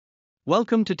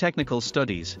Welcome to Technical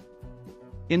Studies.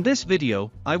 In this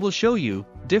video, I will show you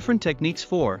different techniques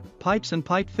for pipes and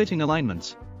pipe fitting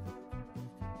alignments.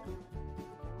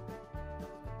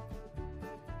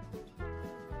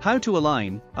 How to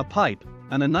align a pipe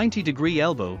and a 90-degree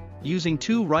elbow using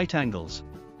two right angles.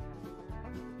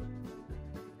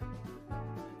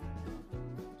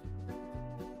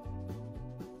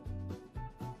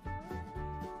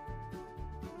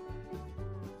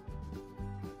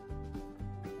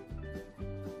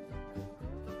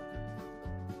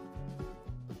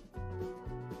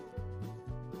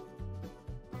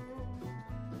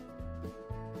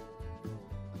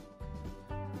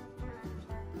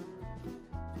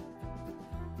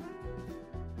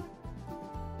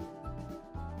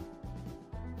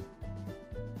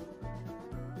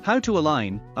 How to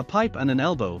align a pipe and an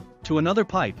elbow to another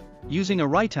pipe using a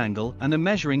right angle and a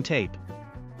measuring tape.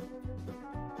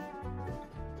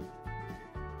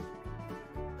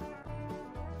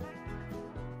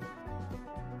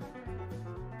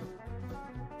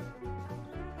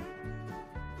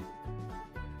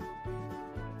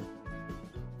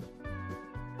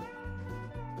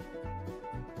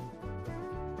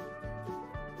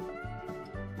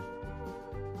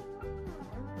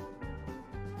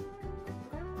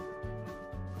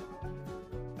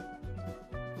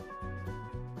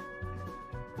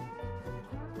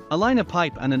 Align a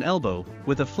pipe and an elbow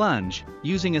with a flange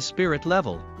using a spirit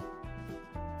level.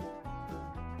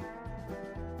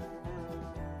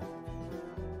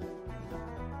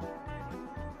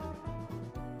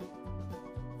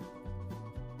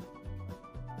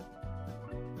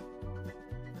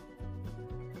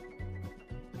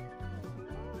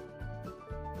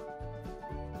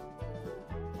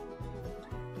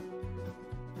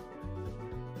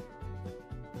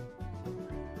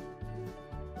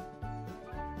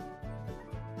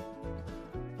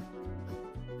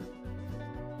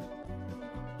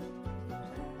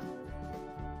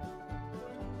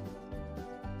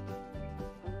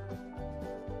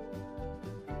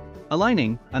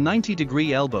 Aligning a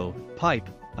 90-degree elbow, pipe,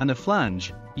 and a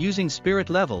flange using spirit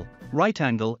level, right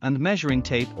angle and measuring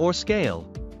tape or scale.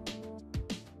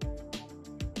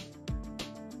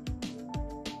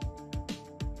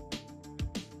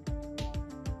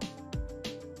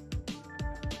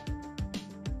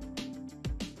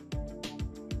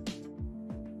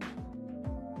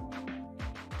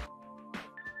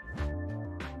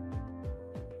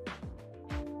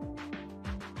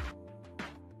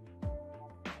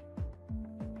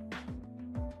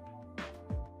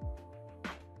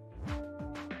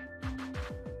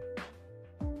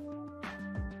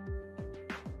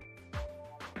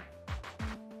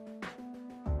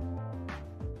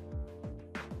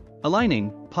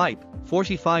 Aligning pipe,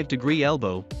 45-degree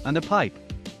elbow, and a pipe.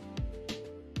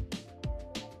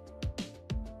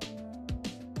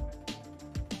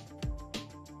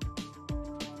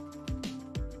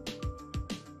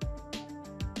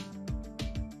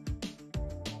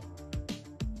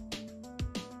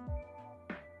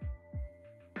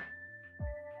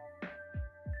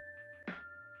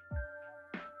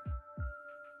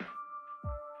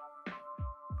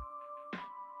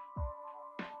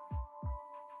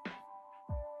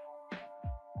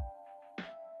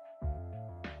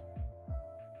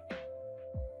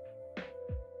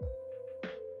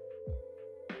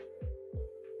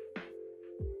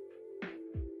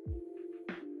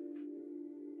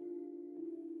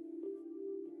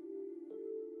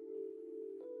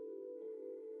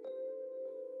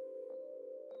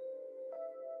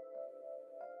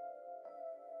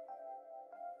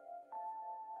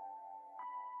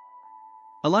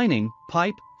 Aligning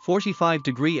pipe,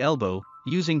 45-degree elbow,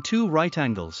 using two right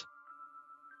angles.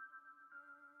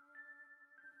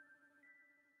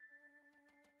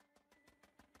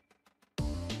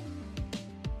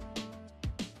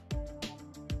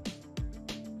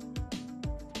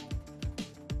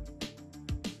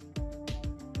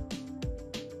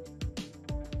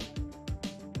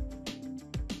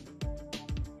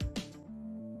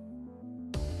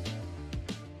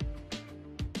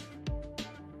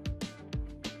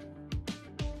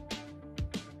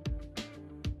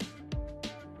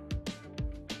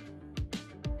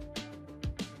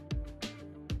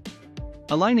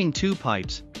 Aligning two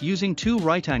pipes, using two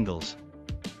right angles.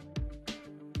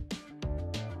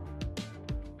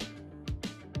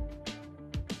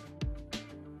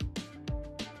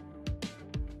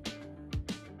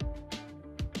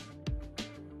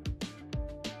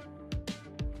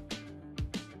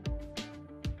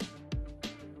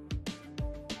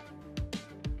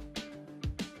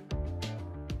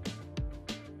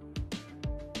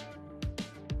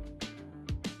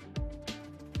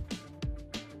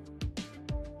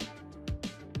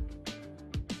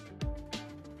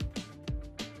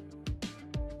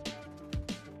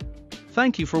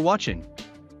 Thank you for watching.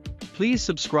 Please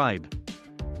subscribe.